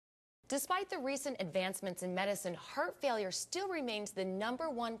Despite the recent advancements in medicine, heart failure still remains the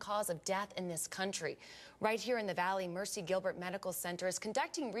 #1 cause of death in this country. Right here in the Valley, Mercy Gilbert Medical Center is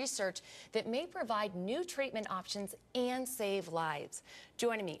conducting research that may provide new treatment options and save lives.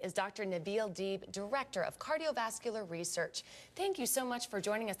 Joining me is Dr. Nabil Deeb, Director of Cardiovascular Research. Thank you so much for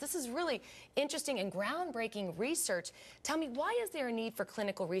joining us. This is really interesting and groundbreaking research. Tell me, why is there a need for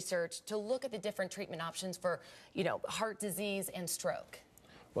clinical research to look at the different treatment options for, heart disease and stroke?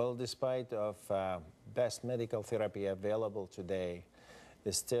 Well, despite of best medical therapy available today,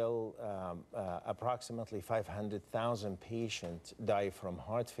 there's still approximately 500,000 patients die from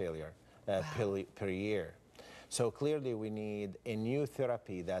heart failure per year. So clearly we need a new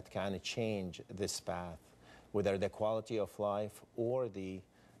therapy that can change this path, whether the quality of life or the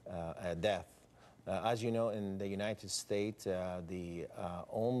death. As you know, in the United States, the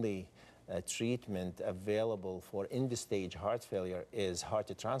only treatment available for end-stage heart failure is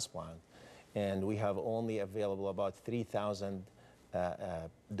heart transplant, and we have only available about 3,000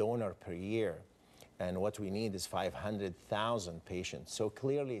 donor per year, and what we need is 500,000 patients. So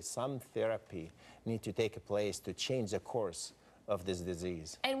clearly some therapy need to take place to change the course of this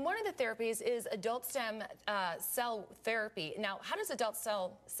disease. And one of the therapies is adult stem cell therapy. Now, how does adult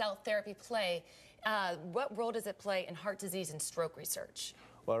cell therapy play? What role does it play in heart disease and stroke research?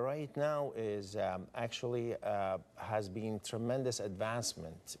 Well, right now is actually has been tremendous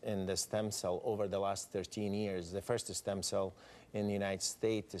advancement in the stem cell over the last 13 years. The first stem cell in the United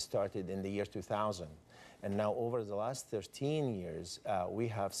States started in the year 2000. And now over the last 13 years, we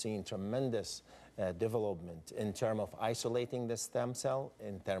have seen tremendous development in terms of isolating the stem cell,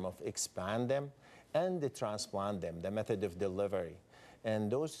 in terms of expand them, and transplant them, the method of delivery.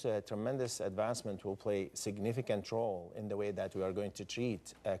 And those tremendous advancements will play a significant role in the way that we are going to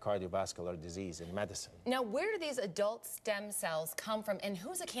treat cardiovascular disease in medicine. Now, where do these adult stem cells come from, and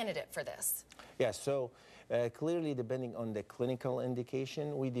who's a candidate for this? Yeah, so clearly, depending on the clinical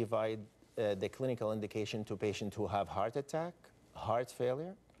indication, we divide the clinical indication to patients who have heart attack, heart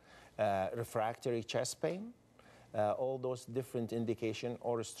failure, refractory chest pain, all those different indications,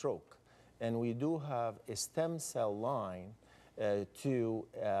 or stroke. And we do have a stem cell line to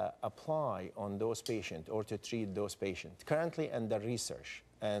apply on those patients or to treat those patients. Currently under research.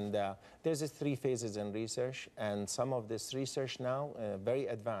 And there's 3 phases in research, and some of this research now very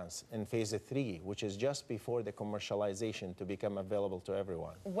advanced in phase 3, which is just before the commercialization to become available to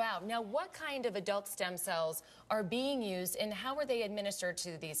everyone. Wow. Now, what kind of adult stem cells are being used, and how are they administered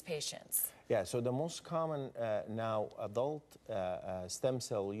to these patients? Yeah, so the most common now adult stem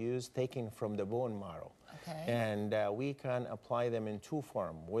cell use taken from the bone marrow. Okay. And we can apply them in 2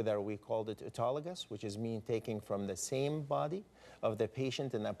 forms, whether we called it autologous, which is mean taking from the same body of the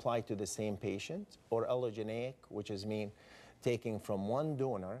patient and apply to the same patient, or allogeneic, which is mean taking from one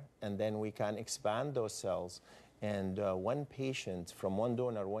donor, and then we can expand those cells. And one patient from one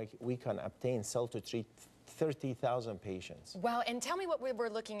donor, we can obtain cell to treat 30,000 patients. Wow, and tell me what we're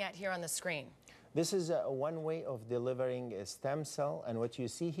looking at here on the screen. This is one way of delivering a stem cell, and what you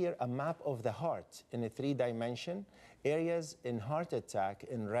see here, a map of the heart in a 3-dimension, areas in heart attack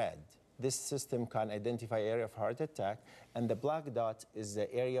in red. This system can identify area of heart attack, and the black dot is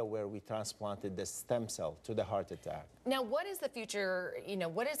the area where we transplanted the stem cell to the heart attack. Now, what is the future,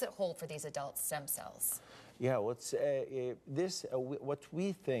 what does it hold for these adult stem cells? Yeah, what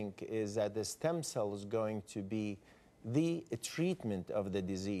we think is that the stem cell is going to be the treatment of the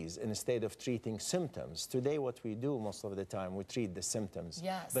disease instead of treating symptoms. Today, what we do most of the time, we treat the symptoms.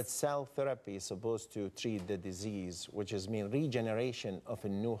 Yes. But cell therapy is supposed to treat the disease, which is mean regeneration of a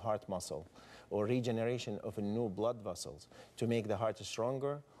new heart muscle or regeneration of a new blood vessels to make the heart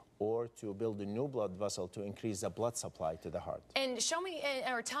stronger, or to build a new blood vessel to increase the blood supply to the heart. And show me,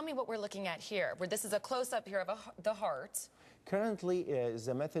 or tell me what we're looking at here, where this is a close-up here of the heart. Currently is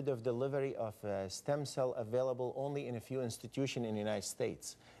a method of delivery of stem cell available only in a few institutions in the United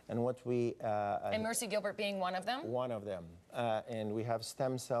States. And what we... and Mercy Gilbert being one of them? One of them. And we have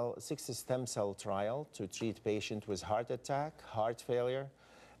 6 stem cell trial to treat patients with heart attack, heart failure,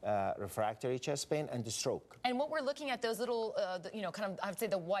 refractory chest pain, and stroke. And what we're looking at, those little, kind of, I would say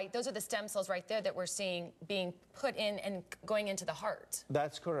the white, those are the stem cells right there that we're seeing being put in and going into the heart.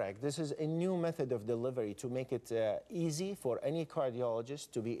 That's correct. This is a new method of delivery to make it easy for any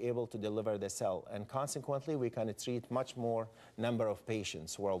cardiologist to be able to deliver the cell. And consequently, we can treat much more number of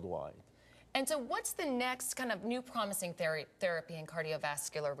patients worldwide. And so what's the next kind of new promising therapy in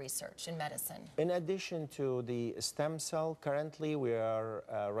cardiovascular research in medicine? In addition to the stem cell, currently we are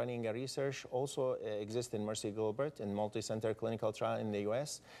running a research also exists in Mercy Gilbert in multi-center clinical trial in the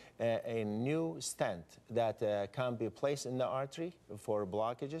US, a new stent that can be placed in the artery for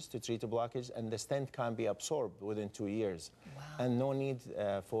blockages, to treat the blockage, and the stent can be absorbed within 2 years. Wow. And no need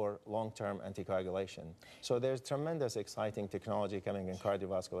for long-term anticoagulation. So there's tremendous exciting technology coming in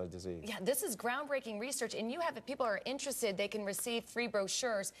cardiovascular disease. Yeah, this is groundbreaking research, and you have, if people are interested, they can receive free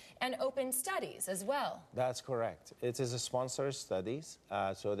brochures and open studies as well. That's correct. It is a sponsored studies,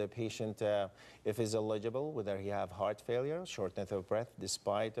 so the patient, if he's eligible, whether he have heart failure, shortness of breath,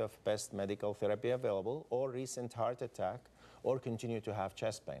 despite of best medical therapy available, or recent heart attack, or continue to have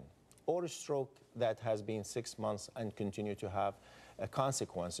chest pain, or stroke that has been 6 months and continue to have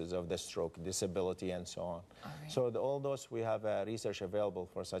consequences of the stroke, disability, and so on. All right. So all those, we have research available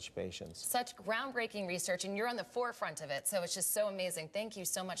for such patients. Such groundbreaking research, and you're on the forefront of it, so it's just so amazing. Thank you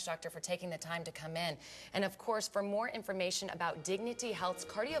so much, Doctor, for taking the time to come in. And of course, for more information about Dignity Health's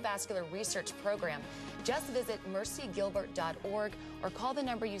cardiovascular research program, just visit mercygilbert.org or call the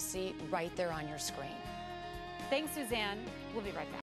number you see right there on your screen. Thanks, Suzanne. We'll be right back.